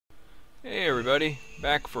Hey everybody,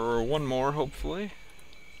 back for one more hopefully,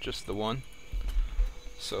 just the one.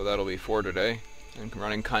 So that'll be 4 today. I'm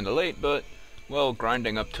running kinda late, but, well,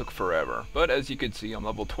 grinding up took forever. But as you can see, I'm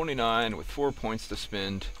level 29 with 4 points to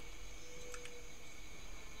spend.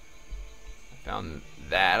 I found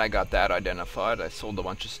that, I got that identified, I sold a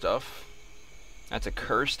bunch of stuff. That's a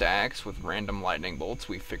cursed axe with random lightning bolts,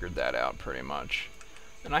 we figured that out pretty much.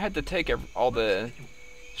 And I had to take all the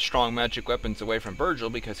strong magic weapons away from Virgil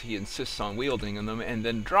because he insists on wielding them and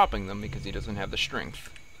then dropping them because he doesn't have the strength.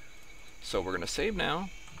 So we're going to save now,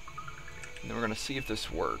 and then we're going to see if this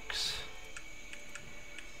works.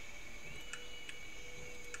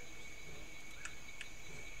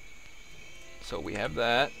 So we have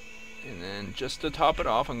that, and then just to top it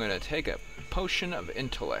off, I'm going to take a potion of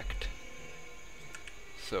intellect.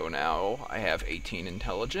 So now I have 18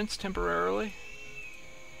 intelligence temporarily.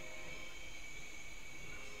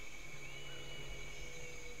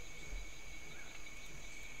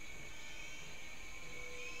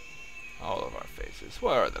 All of our faces.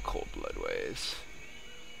 What are the cold blood ways?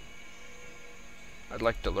 I'd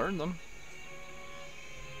like to learn them.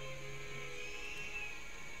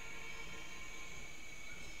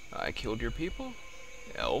 I killed your people?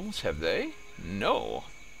 Elves, have they? No.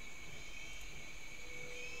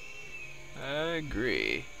 I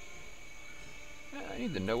agree. I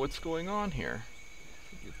need to know what's going on here.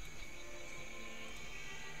 Where'd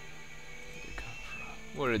they come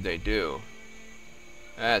from? What did they do?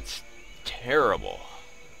 That's terrible.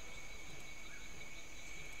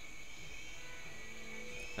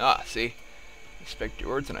 Ah, see? I respect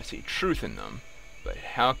your words and I see truth in them. But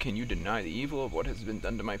how can you deny the evil of what has been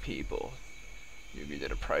done to my people? You agree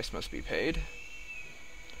that a price must be paid?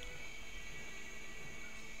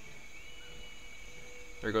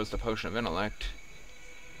 There goes the potion of intellect.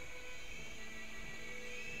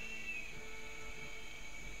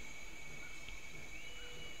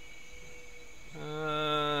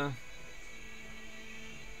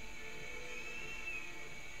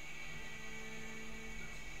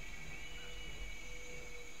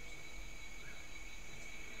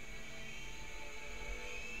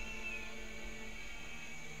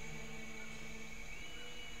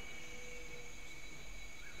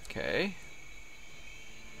 Okay.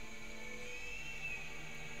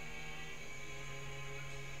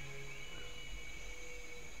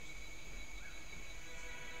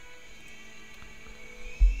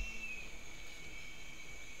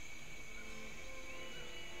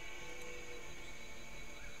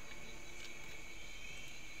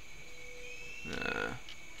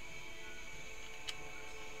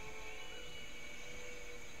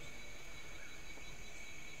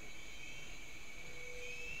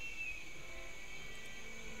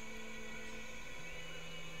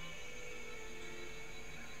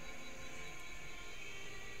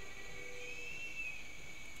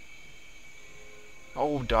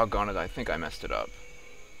 Oh, doggone it, I think I messed it up.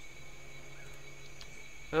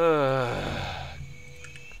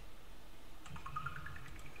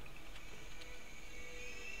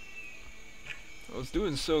 I was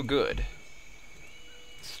doing so good.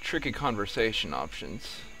 It's tricky conversation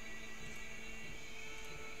options.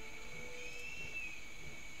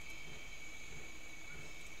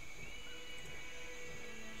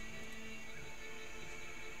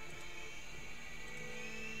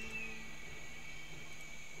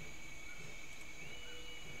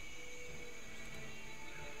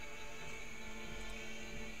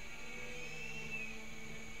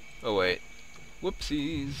 Oh wait.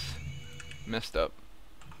 Whoopsies. Messed up.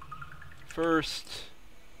 First,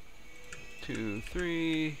 2,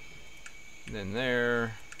 3, then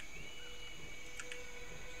there.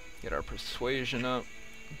 Get our persuasion up.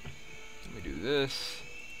 Then we do this.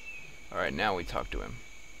 Alright, now we talk to him.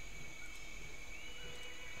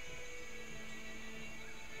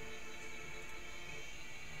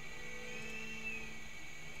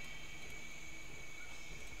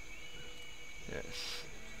 Yes.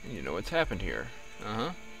 And you know what's happened here.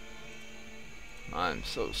 Uh-huh. I'm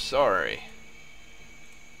so sorry.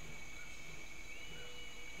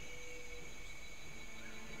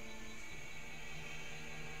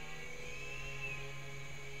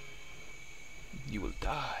 You will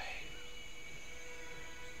die.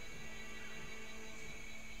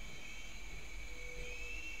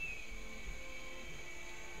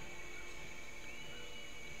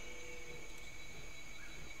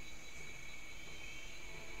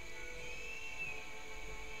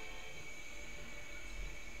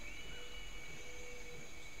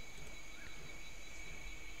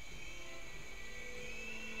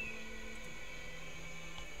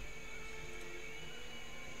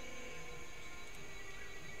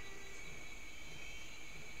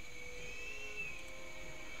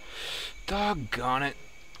 Doggone it.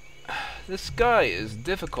 This guy is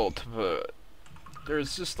difficult to...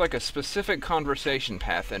 There's just like a specific conversation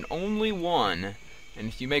path, and only one. And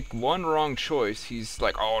if you make one wrong choice, he's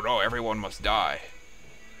like, oh no, everyone must die.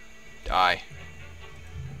 Die.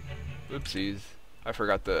 Oopsies. I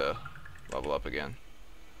forgot to level up again.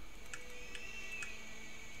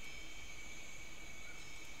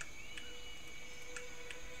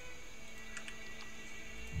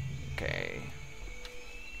 Okay.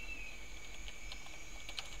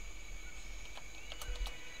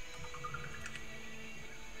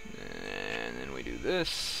 And then we do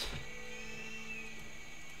this.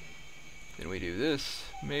 Then we do this,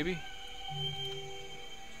 maybe?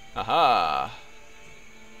 Aha!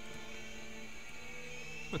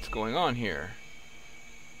 What's going on here?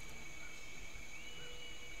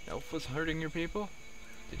 Elf was hurting your people?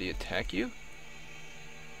 Did he attack you?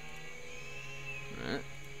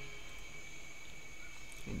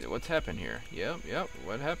 What's happened here? Yep,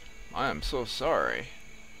 what happened? I am so sorry.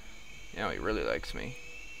 Now he really likes me.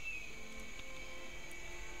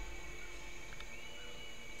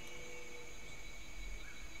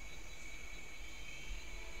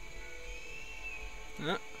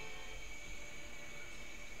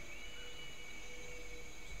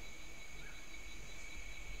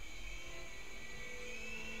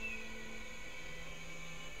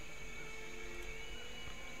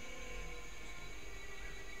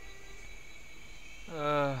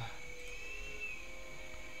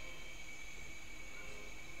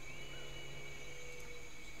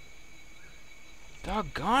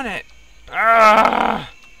 Doggone it! Ah!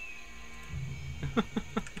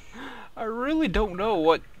 I really don't know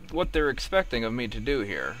what they're expecting of me to do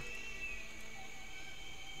here.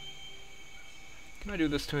 Can I do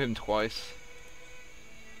this to him twice?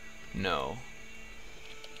 No.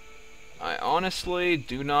 I honestly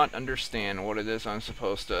do not understand what it is I'm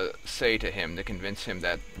supposed to say to him to convince him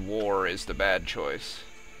that war is the bad choice.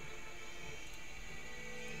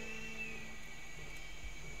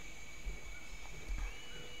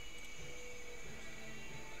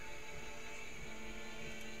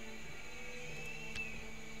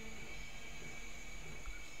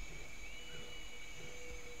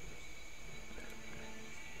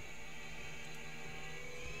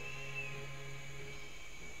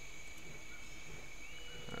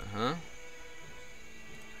 Uh-huh.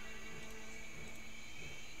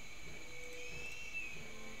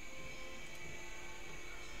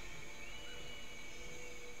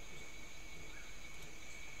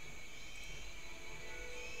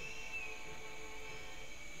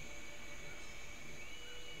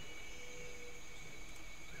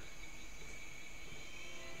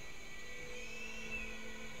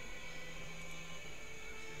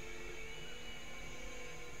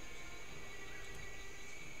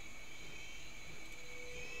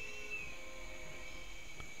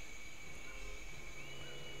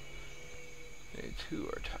 They too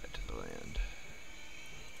are tied to the land.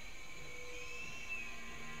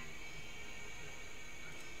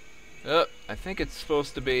 Oh, I think it's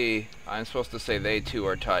supposed to be... I'm supposed to say they too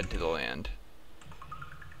are tied to the land.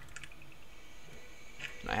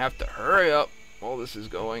 And I have to hurry up while this is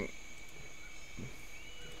going.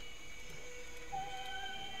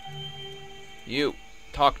 You,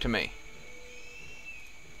 talk to me.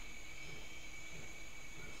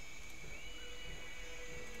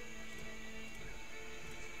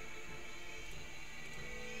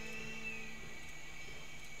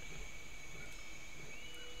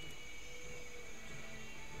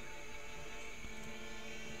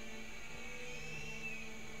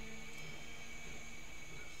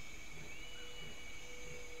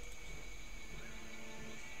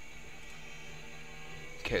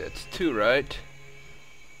 Okay, that's 2, right?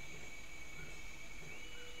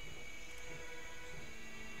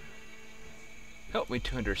 Help me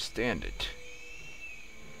to understand it.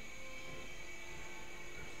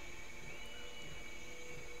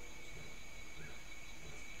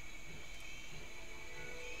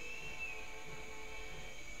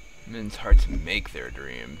 Men's hearts make their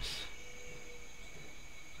dreams.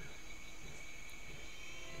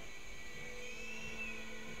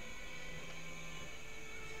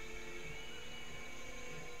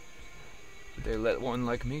 Would they let one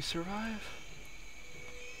like me survive?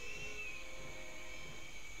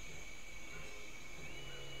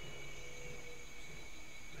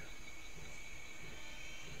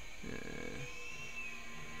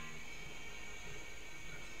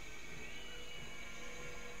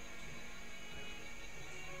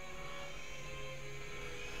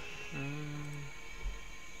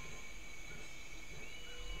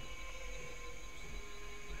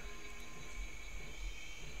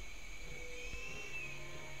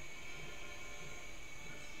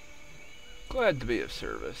 Glad to be of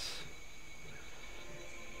service.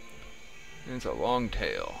 It's a long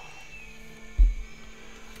tail.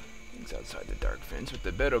 Things outside the dark fence with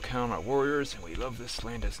the Bedokaan are warriors, and we love this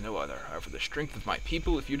land as no other. However, the strength of my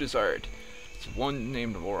people, if you desire it. It's one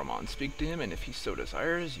named Bormac. Speak to him, and if he so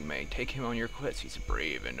desires, you may take him on your quest. He's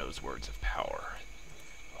brave and knows words of power.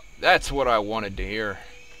 That's what I wanted to hear.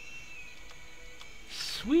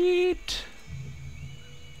 Sweet!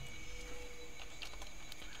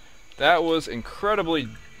 That was incredibly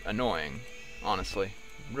annoying, honestly.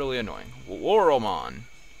 Really annoying. Waromon.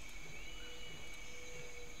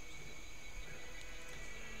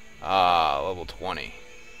 Ah, level 20.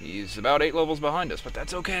 He's about 8 levels behind us, but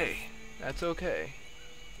that's okay. That's okay.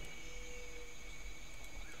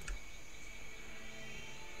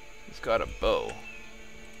 He's got a bow.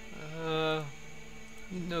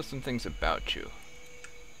 He knows some things about you.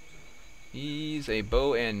 He's a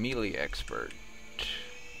bow and melee expert.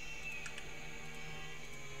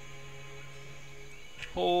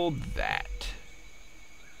 Hold that.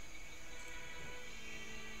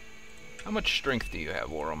 How much strength do you have,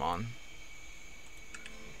 Waromon?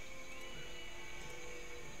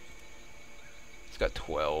 He's got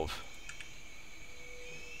 12.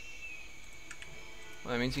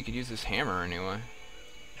 Well, that means he could use this hammer anyway.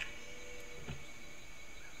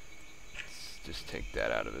 Let's just take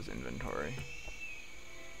that out of his inventory.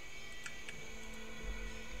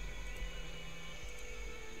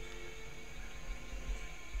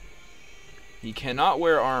 He cannot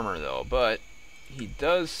wear armor though, but he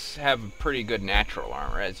does have pretty good natural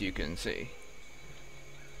armor, as you can see.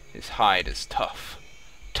 His hide is tough.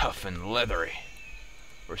 Tough and leathery.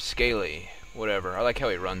 Or scaly, whatever. I like how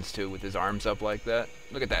he runs too, with his arms up like that.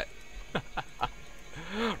 Look at that.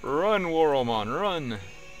 Run, Waromon, run!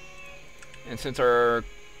 And since our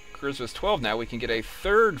charisma's 12 now, we can get a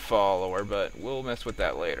third follower, but we'll mess with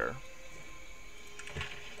that later.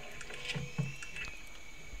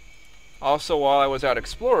 Also, while I was out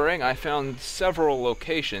exploring, I found several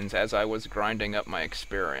locations as I was grinding up my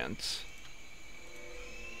experience.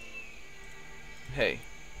 Hey.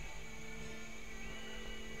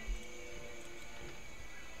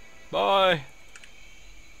 Bye!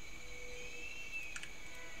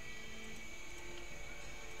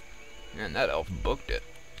 Man, that elf booked it.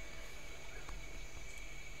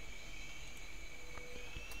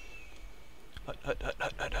 Hut, hut, hut,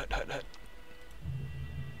 hut, hut, hut, hut, hut.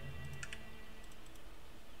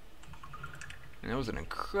 And that was an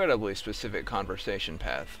incredibly specific conversation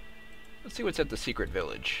path. Let's see what's at the secret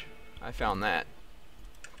village. I found that.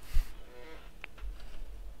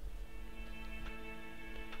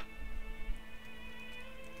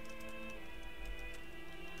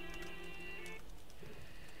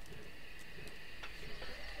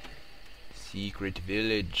 Secret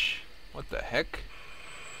village. What the heck?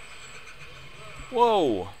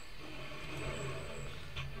 Whoa!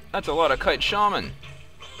 That's a lot of kite shaman.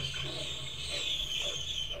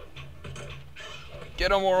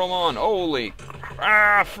 Get him, Waromon! Holy...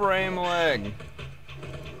 frame leg!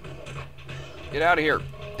 Get out of here,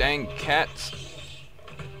 dang cats.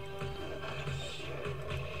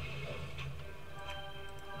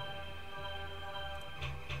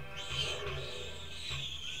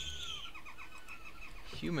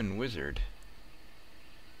 Human wizard.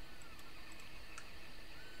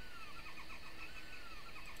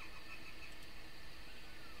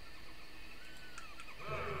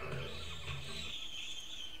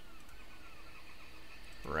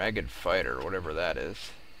 Ragged fighter, whatever that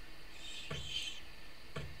is.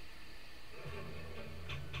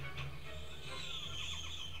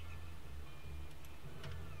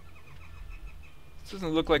 This doesn't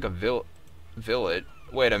look like a village.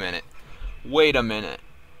 Wait a minute. Wait a minute.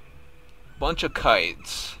 Bunch of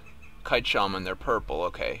kites. Kite shaman, they're purple,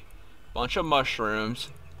 okay. Bunch of mushrooms.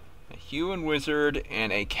 A human wizard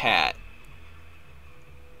and a cat.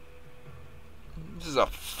 This is a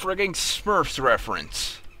frigging Smurfs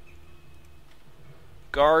reference.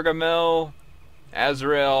 Gargamel,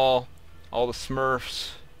 Azrael, all the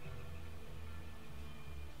Smurfs.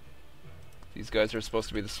 These guys are supposed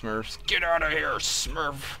to be the Smurfs. Get out of here,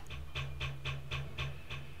 Smurf!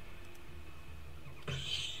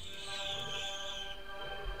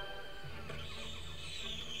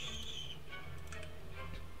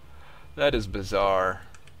 That is bizarre.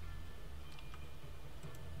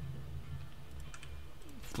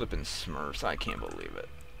 Flippin' Smurfs, I can't believe it.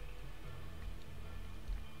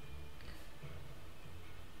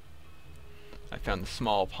 I found the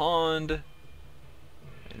small pond,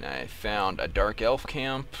 and I found a dark elf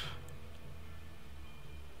camp,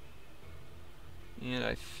 and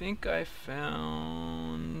I think I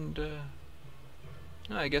found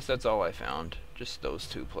I guess that's all I found. Just those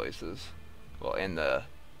two places. Well, and the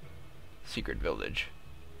secret village.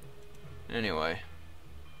 Anyway,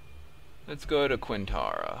 let's go to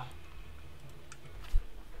Quintarra.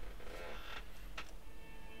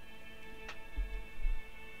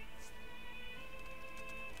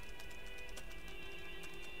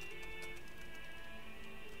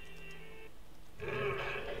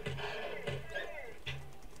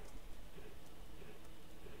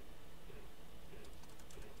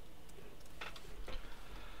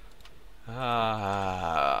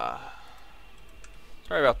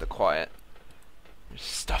 Sorry about the quiet. There's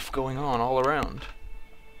stuff going on all around.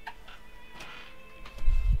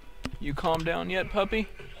 You calm down yet, puppy?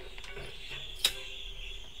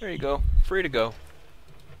 There you go. Free to go.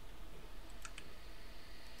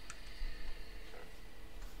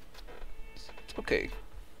 It's okay.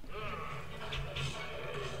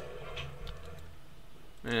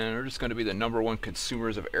 Man, we're just going to be the #1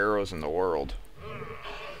 consumers of arrows in the world.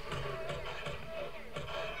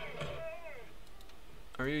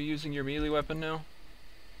 Are you using your melee weapon now?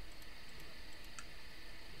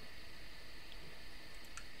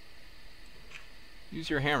 Use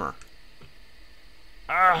your hammer.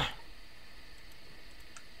 Ah!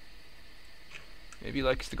 Maybe he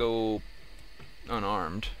likes to go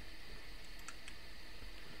unarmed.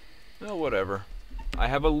 Well, whatever. I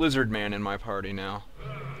have a lizard man in my party now.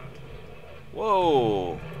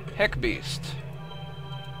 Whoa! Heck beast.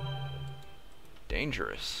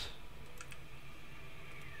 Dangerous.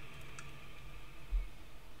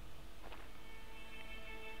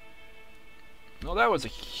 Well, that was a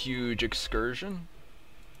huge excursion.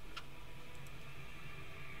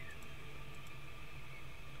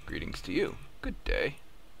 Greetings to you. Good day.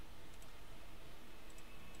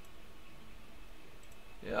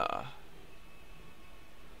 Yeah.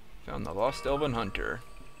 Found the lost elven hunter.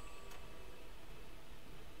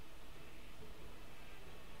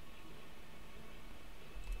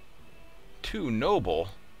 Too noble.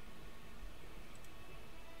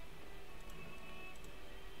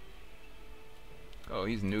 Oh,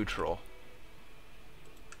 he's neutral.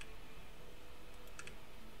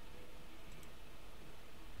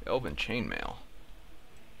 Elven chainmail.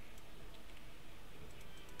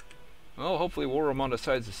 Well, hopefully Warramon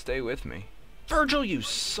decides to stay with me. Virgil, you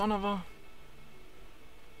son of a...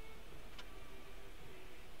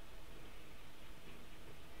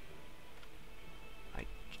 I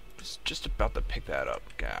was just about to pick that up.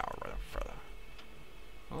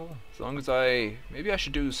 Well, as long as maybe I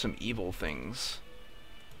should do some evil things.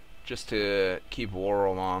 Just to keep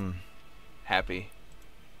Warramon happy.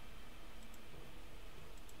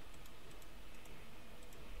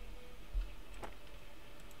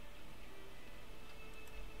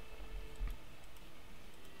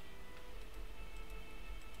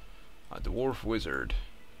 A dwarf wizard.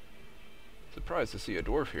 Surprised to see a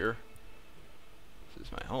dwarf here. This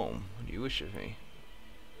is my home. What do you wish of me?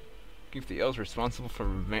 Give the elves responsible for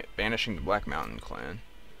banishing the Black Mountain clan.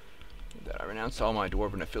 That I renounce all my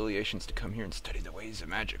dwarven affiliations to come here and study the ways of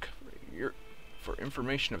magic. For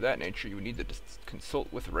information of that nature, you would need to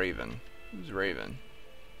consult with Raven. Who's Raven?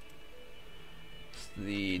 It's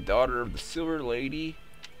the daughter of the Silver Lady,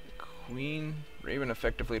 the Queen. Raven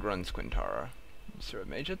effectively runs Quintarra. Sir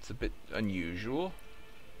Mage, that's a bit unusual.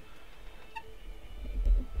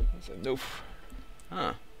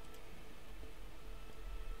 Huh.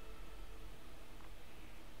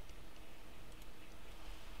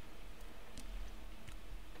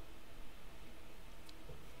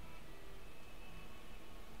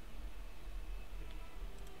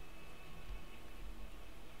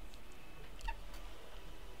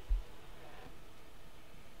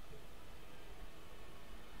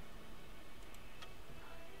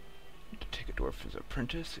 Dwarf as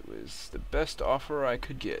apprentice, it was the best offer I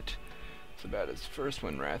could get. It's about his first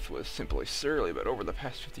when Wrath was simply surly, but over the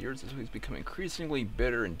past 50 years he's become increasingly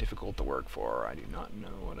bitter and difficult to work for. I do not know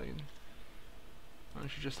what I... Why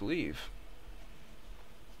don't you just leave?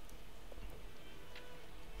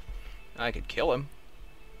 I could kill him.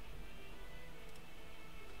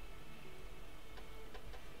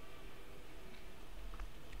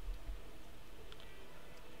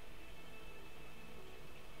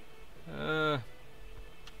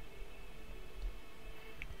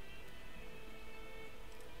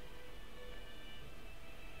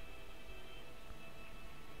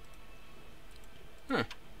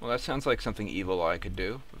 Well, that sounds like something evil I could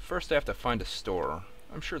do. But first I have to find a store.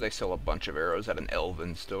 I'm sure they sell a bunch of arrows at an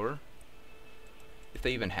elven store. If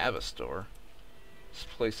they even have a store. This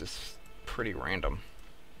place is pretty random.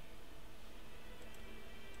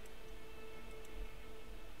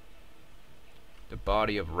 The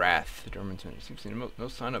body of wrath. The German seems to be no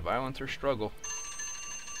sign of violence or struggle.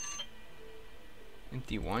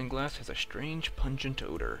 Empty wine glass has a strange, pungent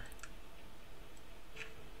odor.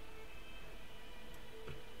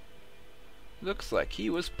 Looks like he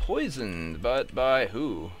was poisoned, but by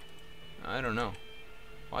who? I don't know.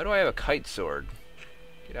 Why do I have a kite sword?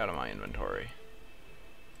 Get out of my inventory.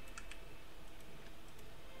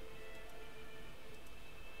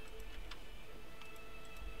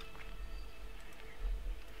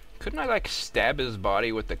 Couldn't I, like, stab his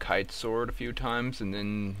body with the kite sword a few times and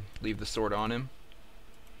then leave the sword on him?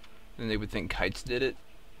 Then they would think kites did it?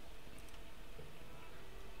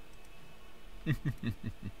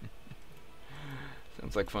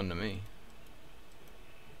 Sounds like fun to me.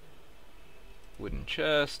 Wooden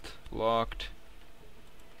chest, locked.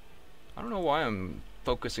 I don't know why I'm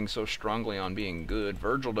focusing so strongly on being good.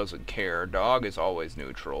 Virgil doesn't care. Dog is always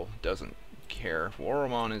neutral. Doesn't care.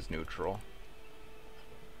 Warramon is neutral.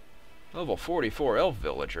 Level 44 elf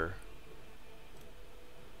villager.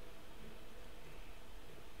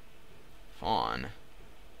 Fawn.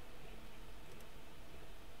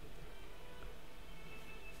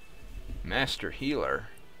 Master healer.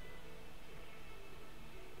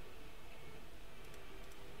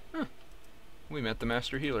 Huh. We met the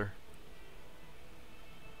master healer.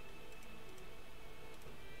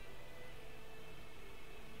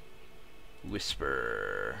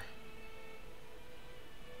 Whisper.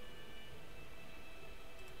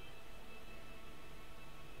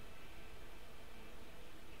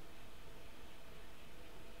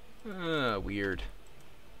 Weird.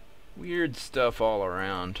 Weird stuff all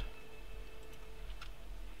around.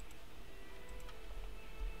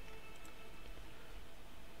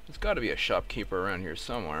 There's got to be a shopkeeper around here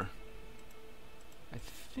somewhere. I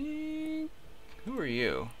think... Who are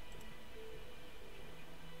you?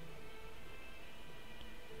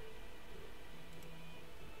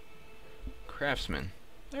 Craftsman.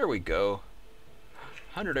 There we go.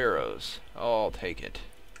 100 arrows. I'll take it.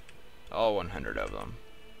 All 100 of them.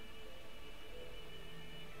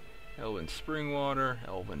 Elven spring water,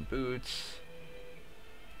 elven boots,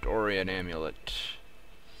 Dorian amulet.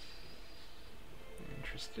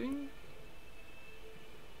 Interesting.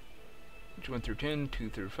 Which 1 through 10, 2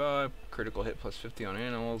 through 5, critical hit plus 50 on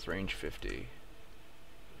animals, range 50.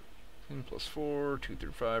 10 plus 4, 2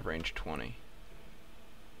 through 5, range 20.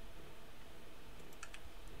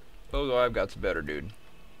 Those I've got's better, dude.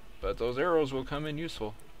 But those arrows will come in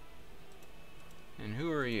useful. And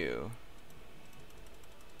who are you?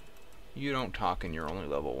 You don't talk and you're only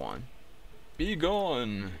level 1. Be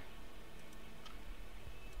gone!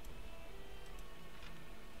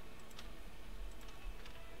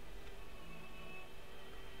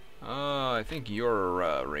 I think you're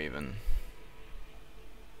Raven.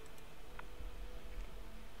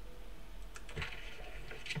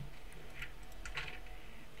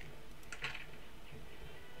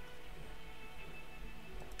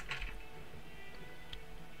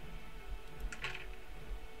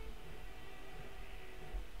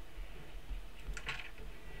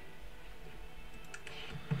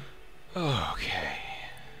 Okay.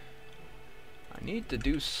 I need to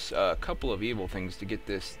do a couple of evil things to get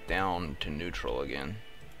this down to neutral again.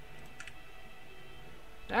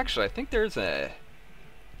 Actually, I think there's a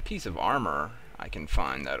piece of armor I can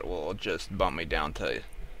find that will just bump me down to...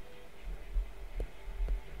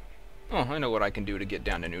 Oh, I know what I can do to get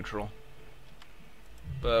down to neutral.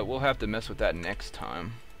 But we'll have to mess with that next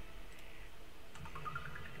time.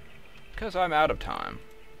 Because I'm out of time.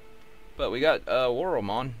 But we got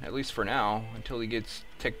Warramon, at least for now, until he gets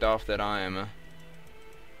ticked off that I'm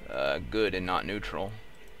good and not neutral.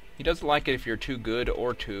 He doesn't like it if you're too good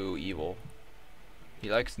or too evil.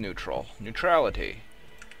 He likes neutral. Neutrality.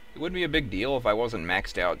 It wouldn't be a big deal if I wasn't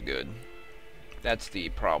maxed out good. That's the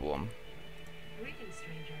problem. Greetings,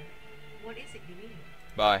 stranger. What is it you need?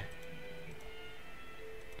 Bye.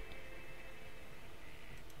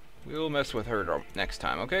 We'll mess with her next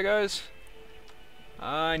time, okay guys?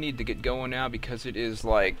 I need to get going now because it is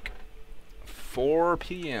like 4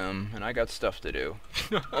 p.m. and I got stuff to do.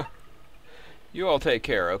 You all take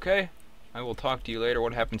care, okay? I will talk to you later.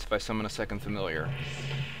 What happens if I summon a second familiar?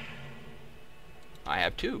 I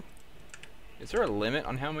have 2. Is there a limit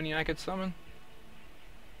on how many I could summon?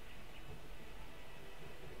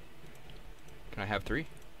 Can I have 3?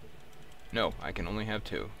 No, I can only have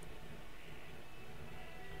 2.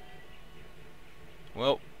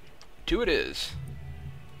 Well, 2 it is.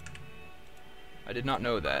 I did not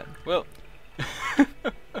know that. Well,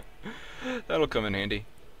 that'll come in handy.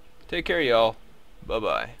 Take care, y'all.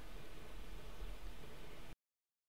 Bye-bye.